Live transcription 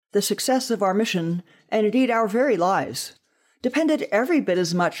The success of our mission, and indeed our very lives, depended every bit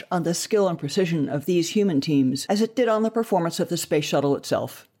as much on the skill and precision of these human teams as it did on the performance of the space shuttle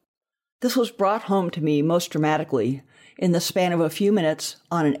itself. This was brought home to me most dramatically in the span of a few minutes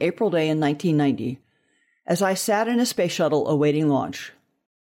on an April day in 1990, as I sat in a space shuttle awaiting launch.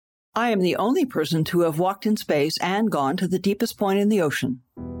 I am the only person to have walked in space and gone to the deepest point in the ocean.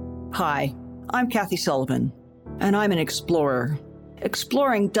 Hi, I'm Kathy Sullivan, and I'm an explorer.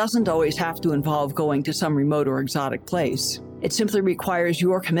 Exploring doesn't always have to involve going to some remote or exotic place. It simply requires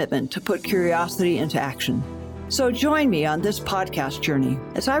your commitment to put curiosity into action. So join me on this podcast journey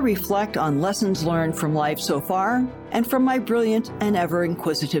as I reflect on lessons learned from life so far and from my brilliant and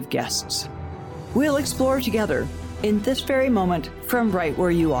ever-inquisitive guests. We'll explore together in this very moment from right where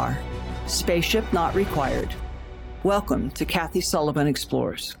you are. Spaceship not required. Welcome to Kathy Sullivan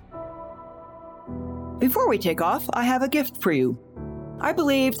Explores. Before we take off, I have a gift for you. I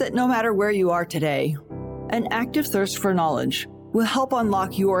believe that no matter where you are today, an active thirst for knowledge will help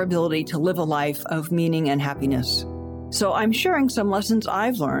unlock your ability to live a life of meaning and happiness. So I'm sharing some lessons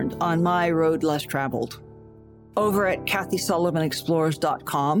I've learned on my road less traveled. Over at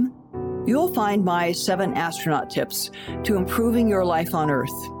KathySullivanExplores.com, you'll find my 7 astronaut tips to improving your life on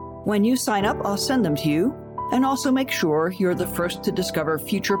Earth. When you sign up, I'll send them to you, and also make sure you're the first to discover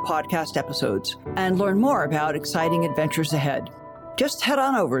future podcast episodes and learn more about exciting adventures ahead. Just head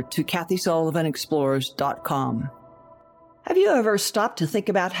on over to KathySullivanExplores.com. Have you ever stopped to think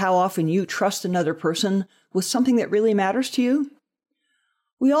about how often you trust another person with something that really matters to you?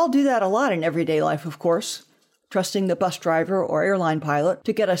 We all do that a lot in everyday life, of course, trusting the bus driver or airline pilot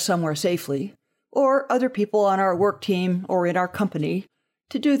to get us somewhere safely, or other people on our work team or in our company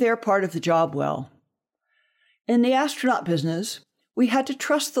to do their part of the job well. In the astronaut business, we had to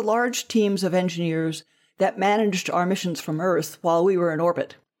trust the large teams of engineers that managed our missions from Earth while we were in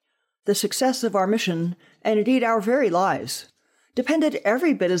orbit. The success of our mission, and indeed our very lives, depended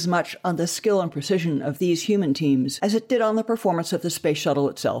every bit as much on the skill and precision of these human teams as it did on the performance of the space shuttle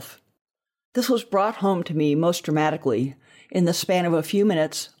itself. This was brought home to me most dramatically in the span of a few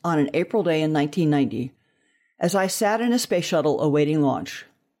minutes on an April day in 1990, as I sat in a space shuttle awaiting launch.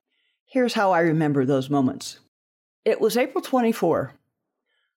 Here's how I remember those moments. It was April 24.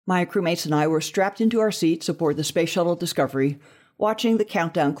 My crewmates and I were strapped into our seats aboard the Space Shuttle Discovery, watching the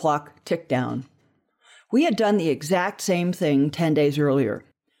countdown clock tick down. We had done the exact same thing 10 days earlier,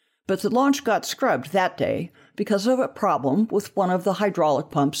 but the launch got scrubbed that day because of a problem with one of the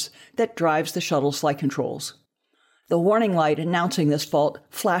hydraulic pumps that drives the shuttle's flight controls. The warning light announcing this fault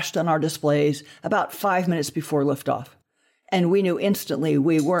flashed on our displays about 5 minutes before liftoff, and we knew instantly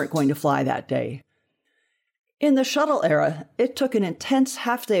we weren't going to fly that day. In the shuttle era, it took an intense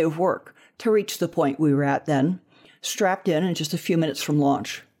half day of work to reach the point we were at then, strapped in just a few minutes from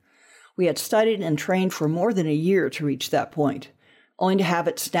launch. We had studied and trained for more than a year to reach that point, only to have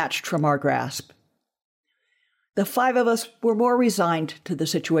it snatched from our grasp. The 5 of us were more resigned to the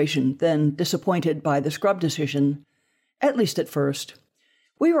situation than disappointed by the scrub decision, at least at first.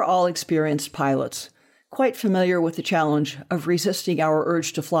 We were all experienced pilots, quite familiar with the challenge of resisting our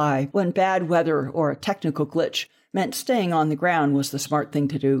urge to fly when bad weather or a technical glitch meant staying on the ground was the smart thing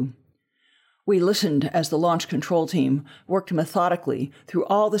to do. We listened as the launch control team worked methodically through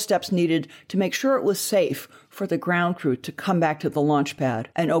all the steps needed to make sure it was safe for the ground crew to come back to the launch pad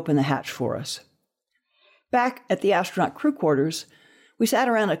and open the hatch for us. Back at the astronaut crew quarters, we sat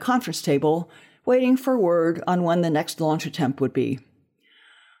around a conference table waiting for word on when the next launch attempt would be.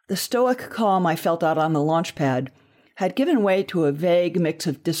 The stoic calm I felt out on the launch pad had given way to a vague mix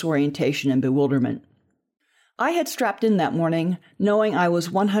of disorientation and bewilderment. I had strapped in that morning knowing I was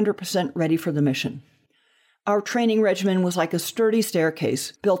 100% ready for the mission. Our training regimen was like a sturdy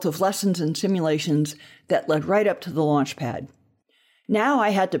staircase built of lessons and simulations that led right up to the launch pad. Now I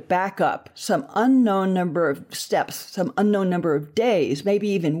had to back up some unknown number of steps, some unknown number of days, maybe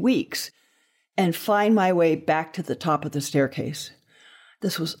even weeks, and find my way back to the top of the staircase.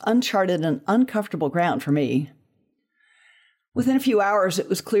 This was uncharted and uncomfortable ground for me. Within a few hours, it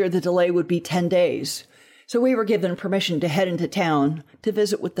was clear the delay would be 10 days, so we were given permission to head into town to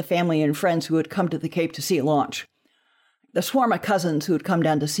visit with the family and friends who had come to the Cape to see a launch. The swarm of cousins who had come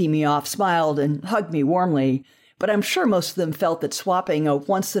down to see me off smiled and hugged me warmly, but I'm sure most of them felt that swapping a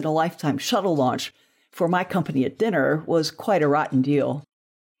once-in-a-lifetime shuttle launch for my company at dinner was quite a rotten deal.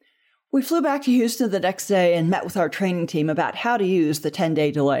 We flew back to Houston the next day and met with our training team about how to use the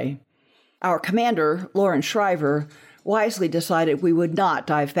 10-day delay. Our commander, Lauren Shriver, wisely decided we would not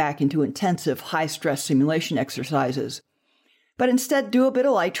dive back into intensive, high-stress simulation exercises, but instead do a bit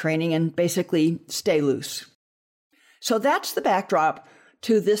of light training and basically stay loose. So that's the backdrop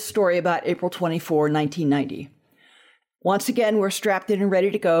to this story about April 24, 1990. Once again, we're strapped in and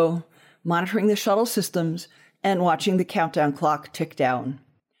ready to go, monitoring the shuttle systems and watching the countdown clock tick down.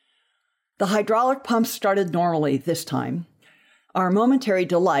 The hydraulic pumps started normally this time. Our momentary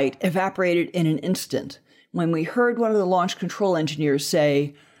delight evaporated in an instant when we heard one of the launch control engineers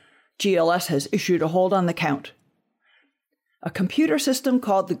say, "GLS has issued a hold on the count." A computer system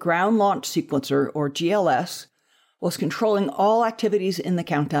called the Ground Launch Sequencer, or GLS, was controlling all activities in the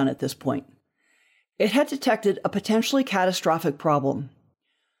countdown at this point. It had detected a potentially catastrophic problem.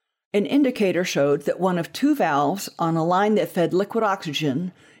 An indicator showed that one of two valves on a line that fed liquid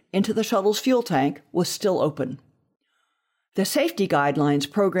oxygen into the shuttle's fuel tank was still open. The safety guidelines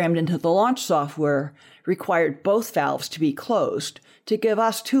programmed into the launch software required both valves to be closed to give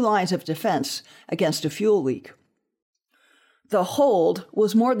us two lines of defense against a fuel leak. The hold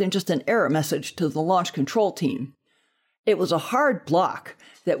was more than just an error message to the launch control team. It was a hard block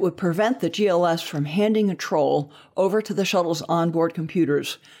that would prevent the GLS from handing control over to the shuttle's onboard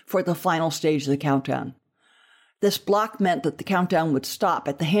computers for the final stage of the countdown. This block meant that the countdown would stop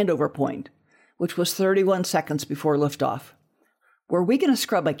at the handover point, which was 31 seconds before liftoff. Were we going to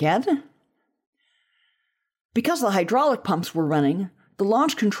scrub again? Because the hydraulic pumps were running, the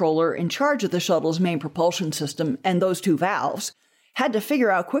launch controller in charge of the shuttle's main propulsion system and those two valves had to figure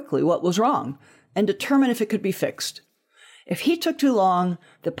out quickly what was wrong and determine if it could be fixed. If he took too long,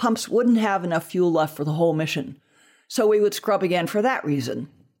 the pumps wouldn't have enough fuel left for the whole mission, so we would scrub again for that reason.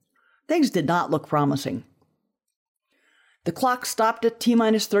 Things did not look promising. The clock stopped at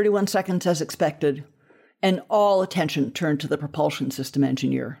T-minus 31 seconds as expected, and all attention turned to the propulsion system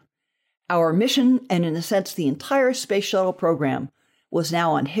engineer. Our mission, and in a sense the entire space shuttle program, was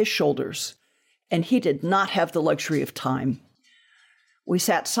now on his shoulders, and he did not have the luxury of time. We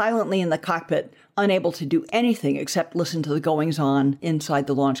sat silently in the cockpit, unable to do anything except listen to the goings-on inside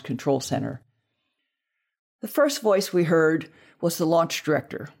the Launch Control Center. The first voice we heard was the launch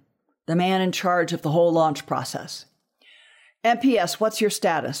director, the man in charge of the whole launch process. "MPS, what's your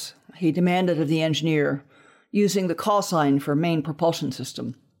status?" he demanded of the engineer, using the call sign for main propulsion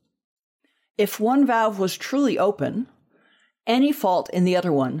system. If one valve was truly open, any fault in the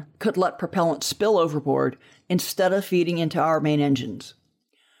other one could let propellant spill overboard instead of feeding into our main engines.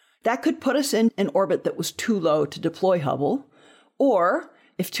 That could put us in an orbit that was too low to deploy Hubble, or,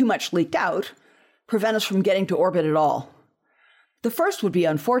 if too much leaked out, prevent us from getting to orbit at all. The first would be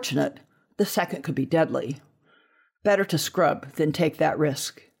unfortunate, the second could be deadly. Better to scrub than take that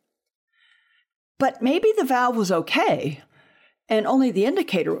risk. But maybe the valve was okay, and only the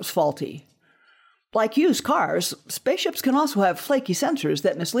indicator was faulty. Like used cars, spaceships can also have flaky sensors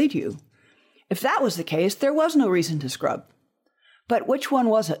that mislead you. If that was the case, there was no reason to scrub. But which one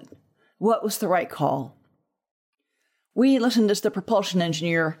was it? What was the right call? We listened as the propulsion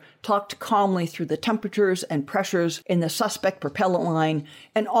engineer talked calmly through the temperatures and pressures in the suspect propellant line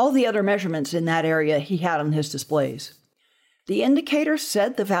and all the other measurements in that area he had on his displays. The indicator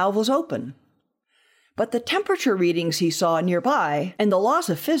said the valve was open. But the temperature readings he saw nearby and the laws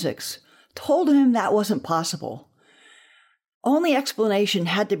of physics told him that wasn't possible. Only explanation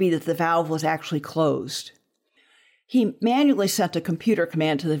had to be that the valve was actually closed. He manually sent a computer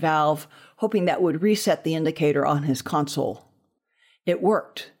command to the valve, hoping that would reset the indicator on his console. It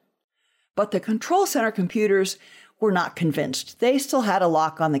worked. But the control center computers were not convinced. They still had a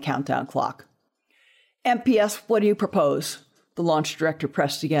lock on the countdown clock. "MPS, what do you propose?" the launch director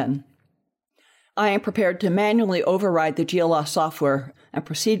pressed again. "I am prepared to manually override the GLS software and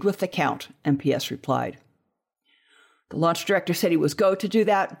proceed with the count," MPS replied. The launch director said he was go to do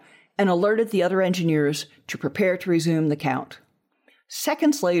that and alerted the other engineers to prepare to resume the count.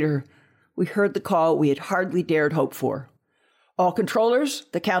 Seconds later, we heard the call we had hardly dared hope for. "All controllers,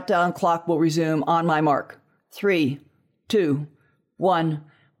 the countdown clock will resume on my mark. 3, 2, 1,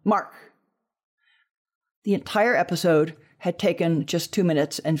 mark." The entire episode had taken just 2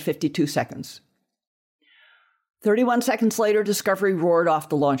 minutes and 52 seconds. 31 seconds later, Discovery roared off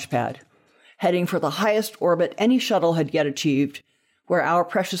the launch pad, heading for the highest orbit any shuttle had yet achieved, where our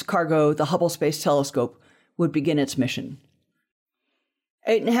precious cargo, the Hubble Space Telescope, would begin its mission.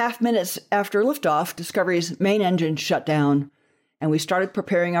 8.5 minutes after liftoff, Discovery's main engine shut down, and we started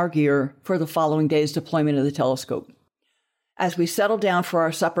preparing our gear for the following day's deployment of the telescope. As we settled down for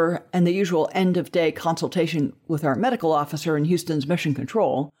our supper and the usual end-of-day consultation with our medical officer in Houston's Mission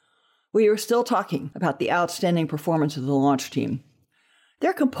Control, we were still talking about the outstanding performance of the launch team.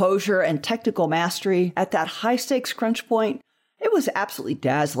 Their composure and technical mastery at that high-stakes crunch point, it was absolutely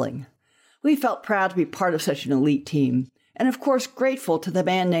dazzling. We felt proud to be part of such an elite team, and of course grateful to the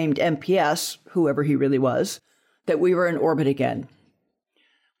man named MPS, whoever he really was, that we were in orbit again.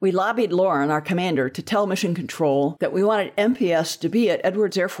 We lobbied Lauren, our commander, to tell Mission Control that we wanted MPS to be at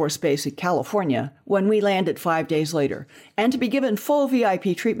Edwards Air Force Base in California when we landed 5 days later, and to be given full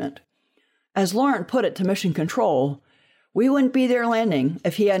VIP treatment. As Lauren put it to Mission Control, we wouldn't be there landing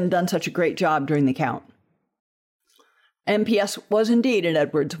if he hadn't done such a great job during the count. MPS was indeed at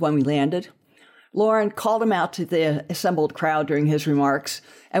Edwards when we landed. Lauren called him out to the assembled crowd during his remarks,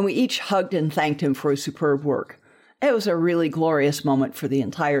 and we each hugged and thanked him for his superb work. It was a really glorious moment for the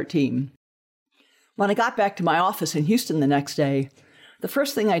entire team. When I got back to my office in Houston the next day, the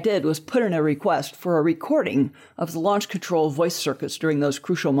first thing I did was put in a request for a recording of the launch control voice circuits during those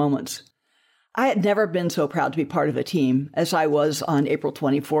crucial moments. I had never been so proud to be part of a team as I was on April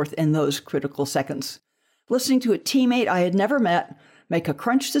 24th in those critical seconds, listening to a teammate I had never met make a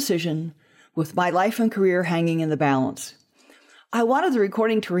crunch decision with my life and career hanging in the balance. I wanted the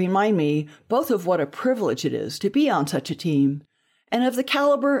recording to remind me both of what a privilege it is to be on such a team and of the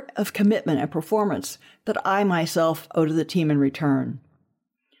caliber of commitment and performance that I myself owe to the team in return.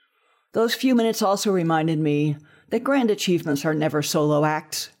 Those few minutes also reminded me that grand achievements are never solo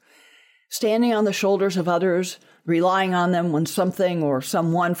acts. Standing on the shoulders of others, relying on them when something or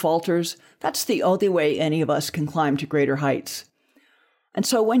someone falters, that's the only way any of us can climb to greater heights. And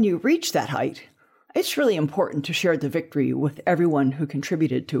so when you reach that height, it's really important to share the victory with everyone who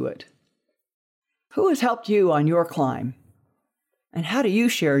contributed to it. Who has helped you on your climb? And how do you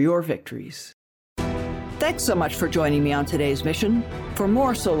share your victories? Thanks so much for joining me on today's mission. For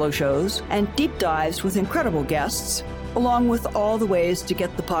more solo shows and deep dives with incredible guests, along with all the ways to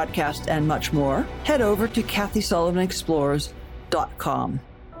get the podcast and much more, head over to KathySullivanExplores.com.